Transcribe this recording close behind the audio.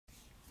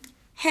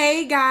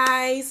Hey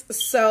guys,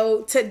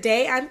 so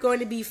today I'm going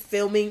to be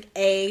filming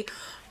a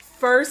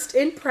first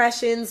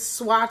impressions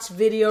swatch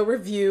video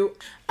review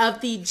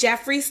of the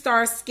Jeffree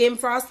Star Skin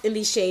Frost in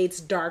the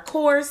shades Dark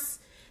Horse,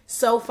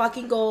 So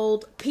Fucking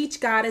Gold, Peach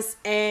Goddess,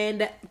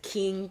 and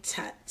King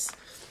Tut,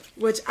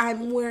 which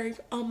I'm wearing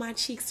on my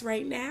cheeks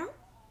right now.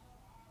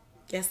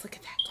 Yes, look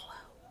at that glow.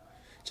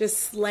 Just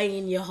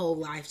slaying your whole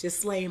life,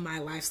 just slaying my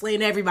life,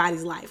 slaying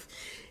everybody's life.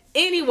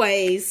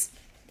 Anyways,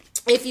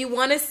 if you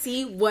want to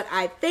see what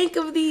I think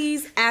of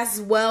these, as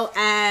well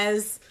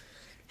as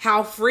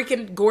how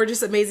freaking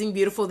gorgeous, amazing,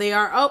 beautiful they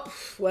are. Oh,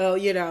 well,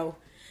 you know,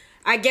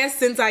 I guess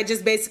since I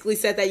just basically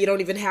said that, you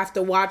don't even have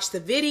to watch the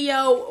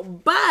video.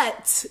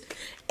 But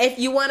if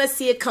you want to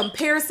see a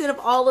comparison of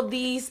all of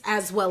these,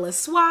 as well as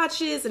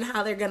swatches and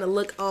how they're going to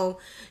look on,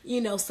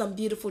 you know, some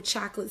beautiful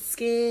chocolate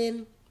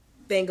skin,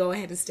 then go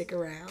ahead and stick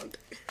around.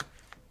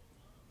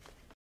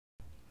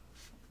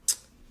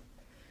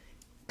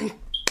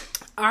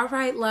 All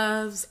right,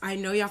 loves, I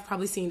know y'all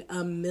probably seen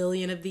a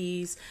million of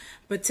these,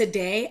 but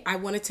today I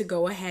wanted to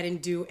go ahead and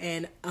do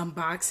an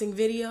unboxing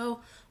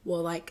video.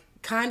 Well, like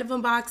kind of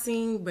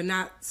unboxing, but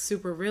not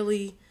super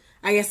really,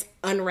 I guess,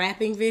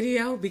 unwrapping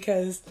video,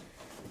 because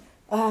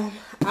I've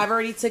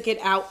already took it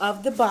out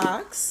of the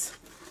box.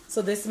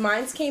 So this,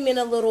 mine's came in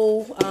a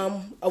little,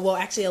 well,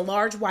 actually a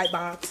large white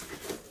box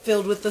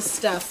filled with the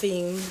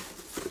stuffing.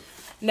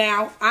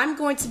 Now, I'm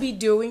going to be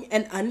doing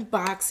an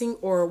unboxing,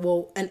 or,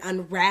 well, an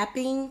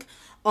unwrapping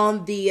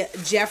on the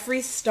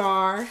Jeffree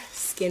Star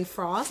Skin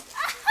Frost.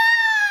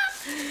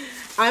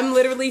 I'm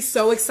literally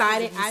so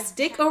excited.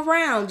 Stick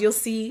around. You'll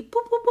see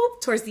boop, boop,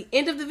 boop, towards the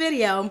end of the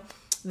video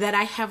that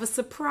I have a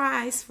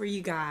surprise for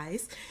you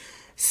guys.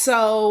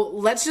 So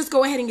let's just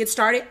go ahead and get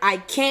started. I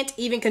can't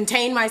even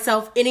contain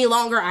myself any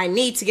longer. I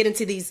need to get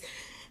into these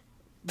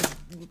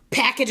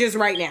packages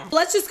right now.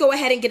 Let's just go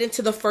ahead and get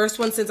into the first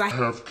one, since I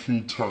have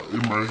King Tut in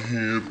my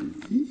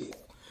hand.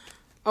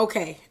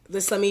 Okay,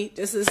 let's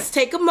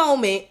take a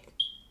moment.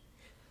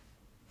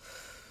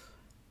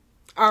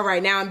 All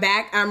right, now I'm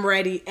back. I'm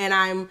ready, and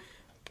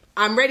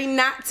I'm ready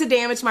not to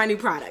damage my new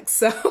products.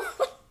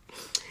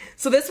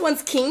 So this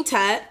one's King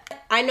Tut.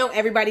 I know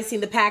everybody's seen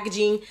the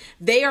packaging.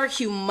 They are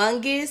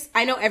humongous.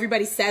 I know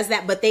everybody says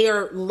that, but they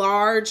are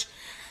large.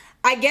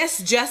 I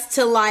guess just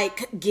to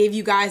like give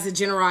you guys a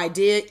general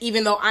idea,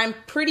 even though I'm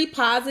pretty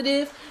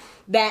positive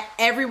that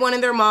everyone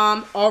and their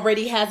mom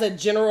already has a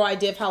general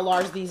idea of how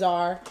large these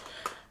are.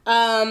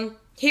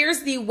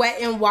 Here's the Wet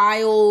n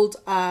Wild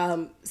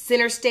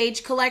Center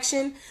Stage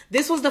collection.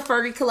 This was the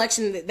Fergie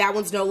collection. That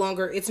one's no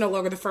longer, it's no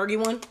longer the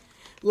Fergie one.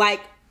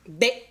 Like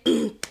they,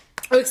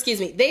 oh,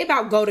 excuse me, they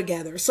about go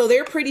together. So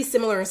they're pretty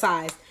similar in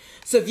size.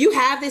 So if you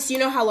have this, you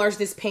know how large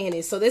this pan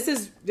is. So this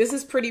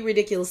is pretty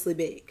ridiculously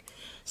big.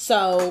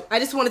 So I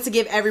just wanted to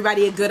give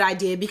everybody a good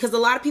idea, because a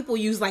lot of people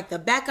use like the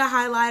Becca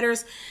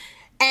highlighters,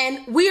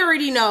 and we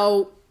already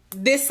know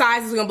this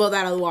size is gonna blow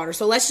that out of the water.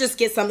 So let's just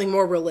get something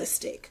more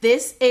realistic.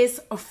 This is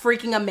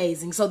freaking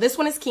amazing. So this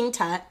one is King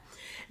Tut.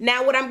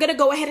 Now what I'm gonna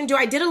go ahead and do,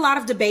 I did a lot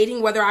of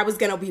debating whether I was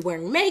gonna be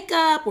wearing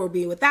makeup or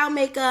be without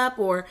makeup,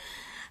 or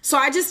so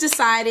I just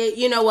decided,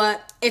 you know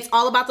what, it's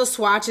all about the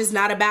swatches,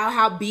 not about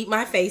how beat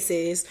my face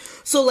is.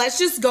 So let's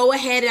just go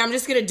ahead, and I'm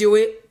just gonna do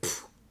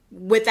it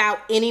without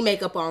any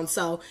makeup on.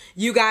 So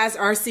you guys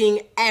are seeing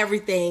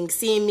everything,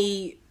 seeing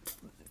me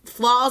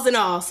flaws and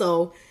all.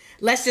 So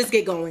let's just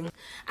get going.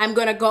 I'm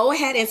gonna go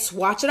ahead and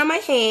swatch it on my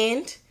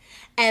hand,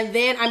 and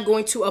then I'm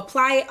going to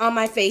apply it on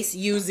my face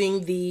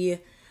using the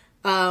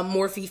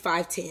Morphe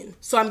 510.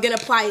 So I'm gonna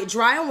apply it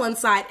dry on one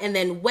side and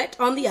then wet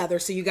on the other,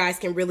 so you guys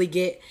can really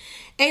get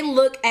a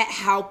look at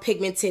how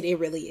pigmented it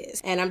really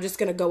is. And I'm just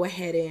gonna go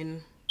ahead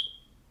and,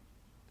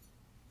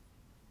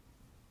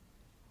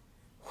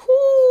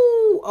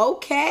 whoo,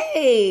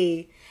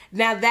 okay.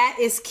 Now that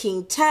is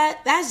King Tut.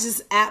 That's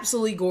just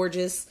absolutely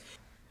gorgeous.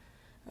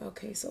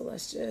 Okay, so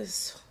let's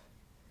just,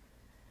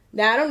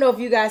 now I don't know if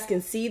you guys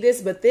can see this,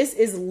 but this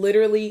is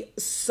literally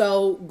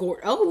so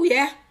gorgeous. Oh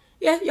yeah,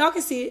 yeah, y'all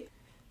can see it.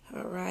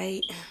 All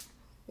right,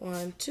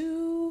 1,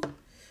 2.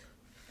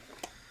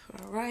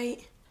 All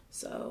right,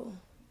 so,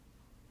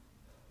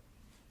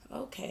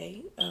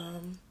 okay.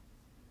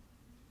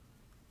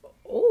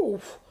 Oh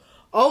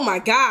my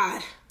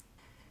God.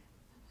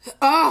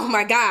 Oh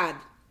my God.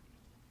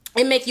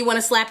 It make you want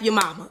to slap your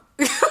mama.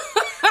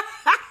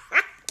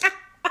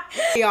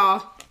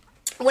 Y'all,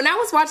 when I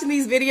was watching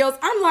these videos,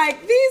 I'm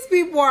like, these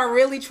people are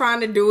really trying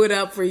to do it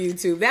up for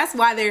YouTube. That's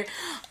why they're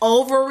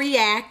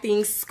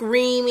overreacting,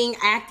 screaming,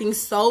 acting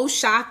so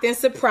shocked and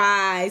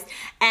surprised,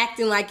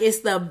 acting like it's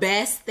the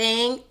best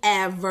thing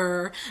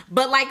ever.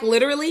 But like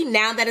literally,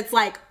 now that it's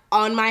like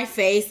on my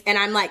face and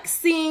I'm like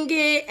seeing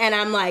it and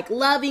I'm like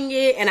loving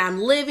it and I'm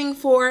living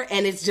for it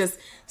and it's just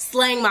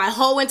slaying my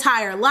whole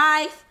entire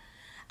life,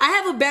 I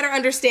have a better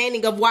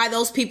understanding of why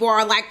those people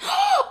are like,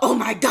 oh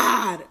my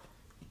God,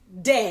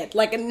 dead.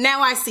 Like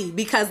now I see,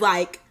 because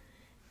like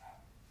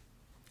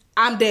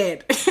I'm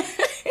dead.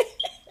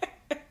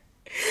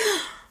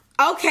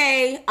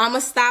 Okay, I'm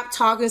gonna stop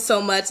talking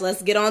so much.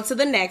 Let's get on to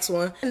the next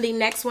one. And the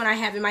next one I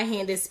have in my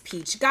hand is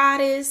Peach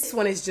Goddess. This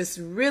one is just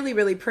really,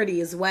 really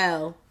pretty as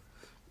well.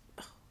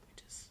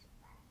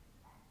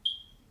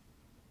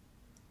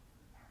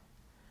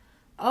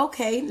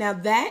 Okay, now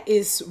that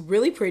is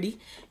really pretty.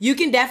 You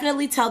can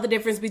definitely tell the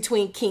difference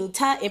between King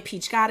Tut and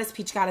Peach Goddess.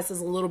 Peach Goddess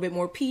is a little bit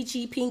more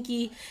peachy,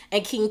 pinky,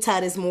 and King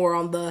Tut is more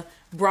on the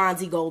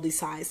bronzy, goldy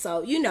side.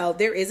 So, you know,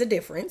 there is a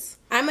difference.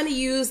 I'm going to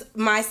use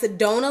my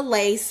Sedona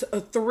Lace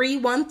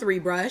 313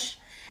 brush.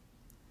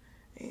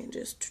 And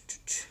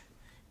just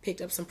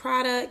picked up some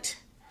product.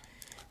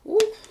 Ooh,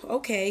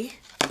 okay.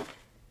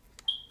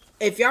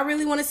 If y'all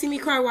really want to see me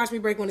cry, watch me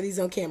break one of these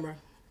on camera.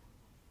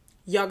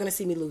 Y'all going to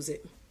see me lose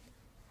it.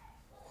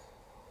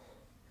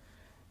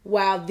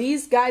 Wow,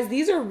 these guys,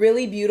 these are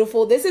really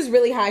beautiful. This is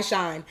really high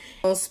shine.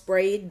 I'll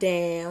spray it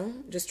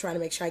down. Just trying to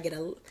make sure I get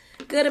a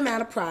good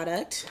amount of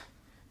product.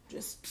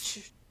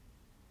 Just,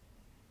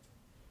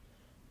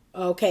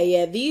 okay,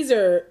 yeah, these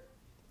are,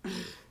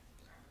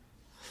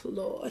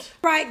 Lord.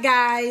 All right,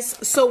 guys,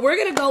 so we're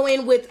going to go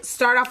in with,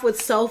 start off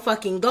with So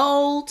Fucking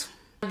Gold.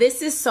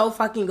 This is So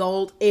Fucking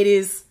Gold. It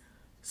is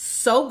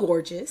so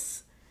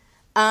gorgeous.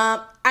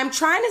 I'm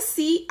trying to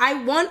see,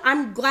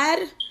 I'm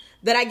glad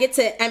that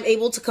I'm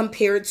able to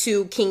compare it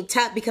to King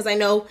Tut, because I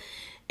know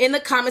in the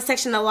comment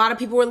section a lot of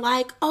people were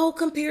like, oh,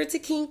 compare it to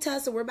King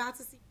Tut. So we're about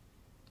to see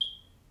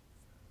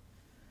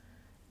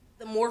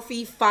the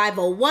Morphe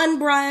 501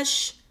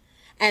 brush,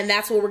 and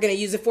that's what we're going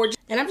to use it for.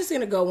 And I'm just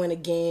going to go in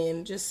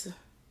again, just,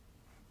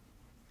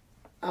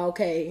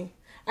 okay.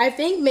 I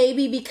think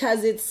maybe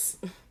because it's,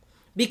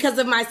 because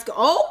of my,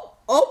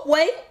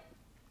 wait.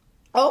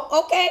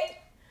 Oh, okay.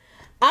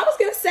 I was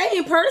going to say,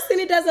 in person,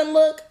 it doesn't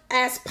look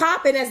as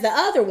popping as the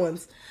other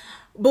ones.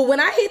 But when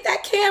I hit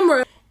that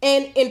camera,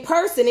 and in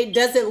person, it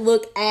doesn't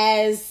look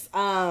as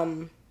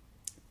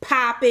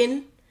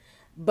popping.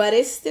 But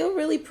it's still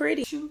really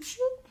pretty. Shoot,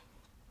 shoot.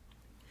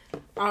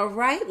 All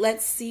right,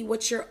 let's see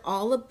what you're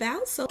all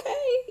about. So,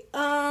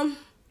 okay.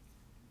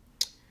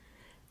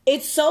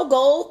 It's so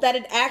gold that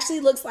it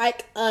actually looks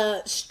like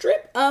a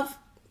strip of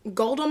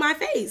gold on my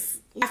face.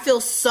 I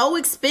feel so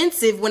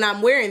expensive when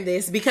I'm wearing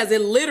this because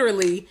it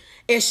literally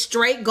is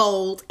straight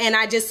gold, and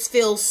I just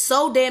feel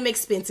so damn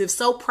expensive,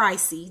 so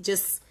pricey.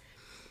 Just,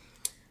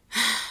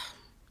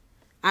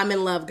 I'm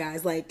in love,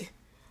 guys. Like,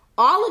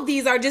 all of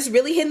these are just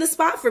really hitting the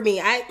spot for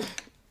me.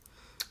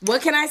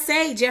 What can I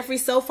say, Jeffree?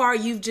 So far,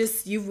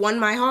 you've won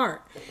my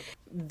heart.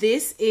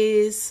 This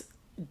is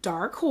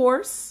Dark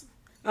Horse.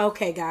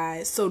 Okay,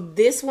 guys, so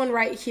this one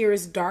right here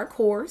is Dark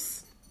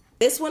Horse.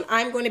 This one,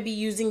 I'm going to be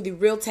using the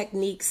Real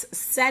Techniques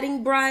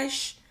setting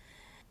brush.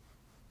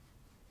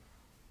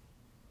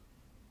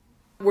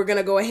 We're going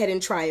to go ahead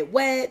and try it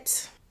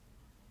wet.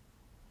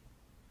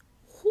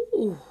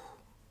 Ooh.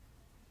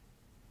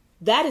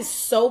 That is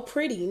so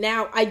pretty.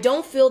 Now, I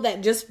don't feel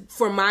that just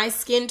for my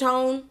skin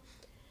tone,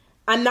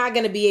 I'm not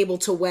going to be able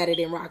to wet it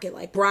and rock it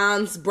like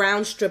brown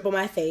strip on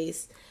my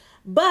face.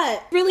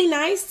 But really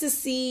nice to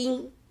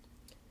see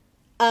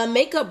a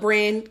makeup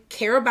brand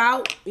care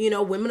about, you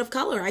know, women of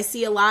color. I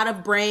see a lot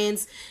of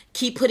brands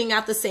keep putting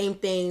out the same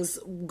things,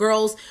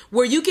 girls,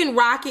 where you can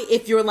rock it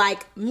if you're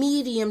like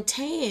medium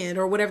tan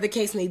or whatever the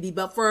case may be.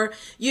 But for,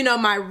 you know,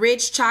 my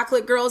rich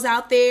chocolate girls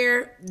out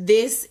there,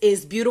 this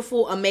is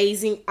beautiful,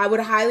 amazing. I would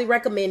highly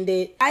recommend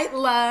it. Right,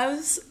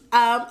 loves.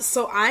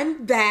 So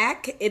I'm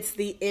back. It's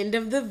the end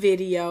of the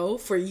video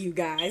for you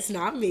guys,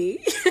 not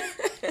me.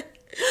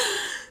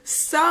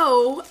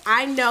 So,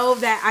 I know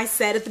that I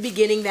said at the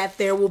beginning that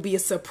there will be a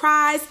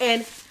surprise,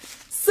 and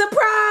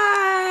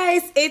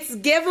surprise! It's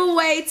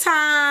giveaway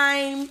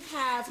time! I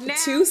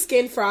have two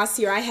skin frosts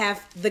here. I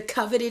have the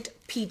coveted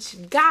Peach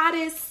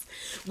Goddess,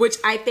 which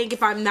I think,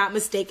 if I'm not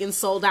mistaken,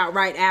 sold out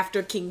right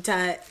after King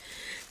Tut,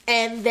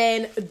 and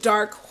then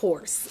Dark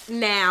Horse.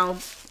 Now,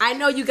 I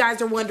know you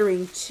guys are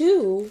wondering,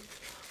 two?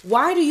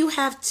 Why do you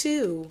have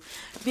two?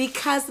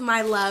 Because,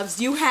 my loves,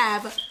 you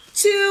have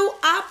two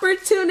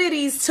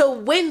opportunities to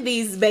win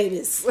these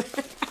babies.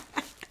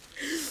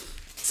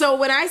 So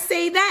when I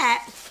say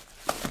that,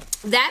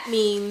 that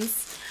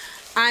means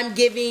I'm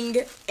giving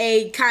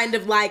a kind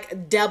of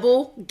like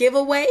double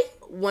giveaway.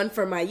 One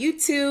for my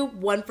YouTube,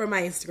 one for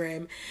my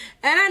Instagram.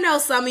 And I know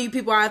some of you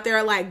people out there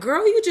are like,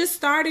 girl, you just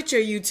started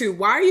your YouTube.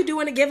 Why are you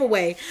doing a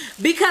giveaway?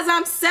 Because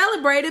I'm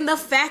celebrating the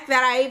fact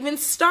that I even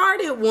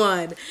started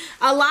one.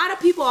 A lot of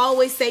people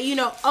always say, you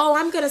know, oh,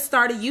 I'm going to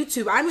start a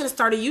YouTube. I'm going to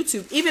start a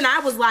YouTube. Even I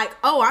was like,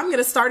 oh, I'm going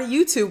to start a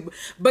YouTube.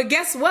 But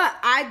guess what?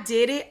 I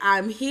did it.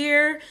 I'm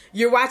here.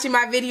 You're watching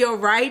my video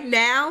right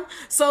now.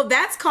 So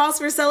that's cause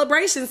for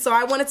celebration. So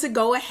I wanted to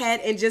go ahead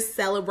and just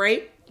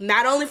celebrate.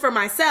 Not only for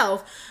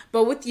myself,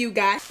 but with you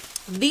guys.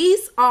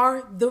 These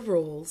are the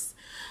rules.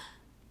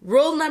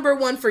 Rule number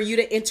one for you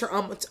to enter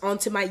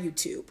onto my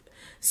YouTube.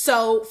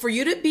 So for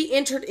you to be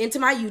entered into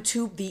my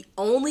YouTube, the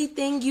only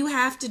thing you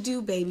have to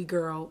do, baby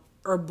girl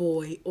or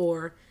boy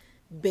or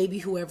baby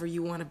whoever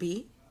you want to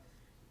be,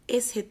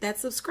 is hit that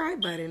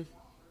subscribe button.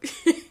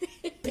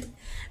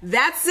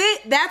 That's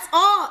it. That's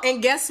all.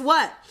 And guess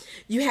what?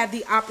 You have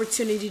the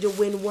opportunity to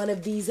win one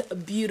of these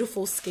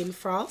beautiful Skin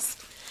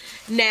Frost.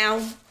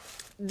 Now,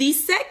 the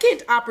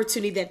second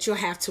opportunity that you'll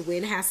have to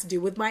win has to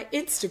do with my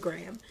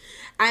Instagram.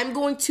 I'm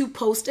going to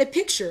post a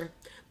picture.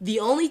 The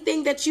only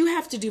thing that you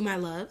have to do, my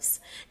loves,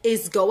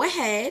 is go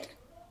ahead,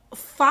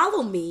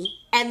 follow me,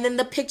 and then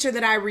the picture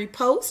that I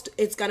repost,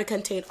 it's going to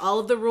contain all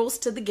of the rules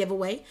to the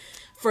giveaway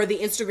for the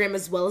Instagram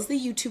as well as the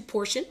YouTube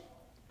portion.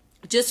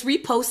 Just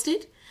repost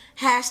it.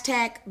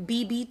 Hashtag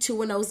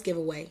BB210's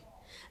giveaway.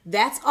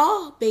 That's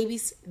all,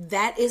 babies.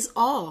 That is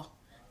all.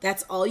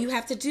 That's all you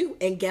have to do.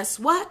 And guess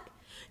what?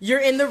 You're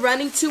in the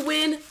running to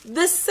win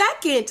the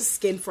second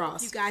Skin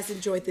Frost. You guys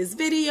enjoyed this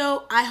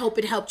video. I hope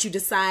it helped you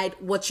decide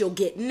what you'll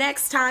get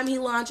next time he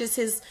launches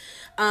his,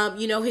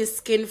 his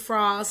Skin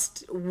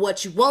Frost,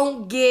 what you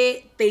won't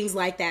get, things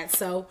like that.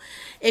 So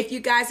if you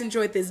guys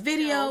enjoyed this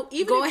video,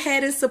 go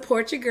ahead and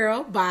support your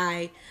girl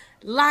by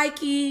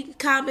liking,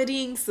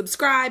 commenting,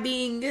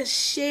 subscribing,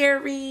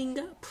 sharing,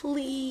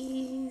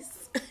 please.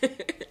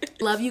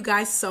 Love you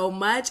guys so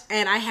much,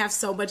 and I have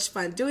so much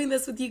fun doing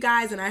this with you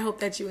guys, and I hope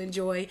that you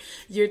enjoy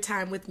your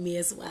time with me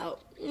as well.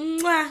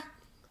 Mwah.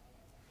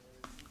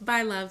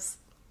 Bye, loves.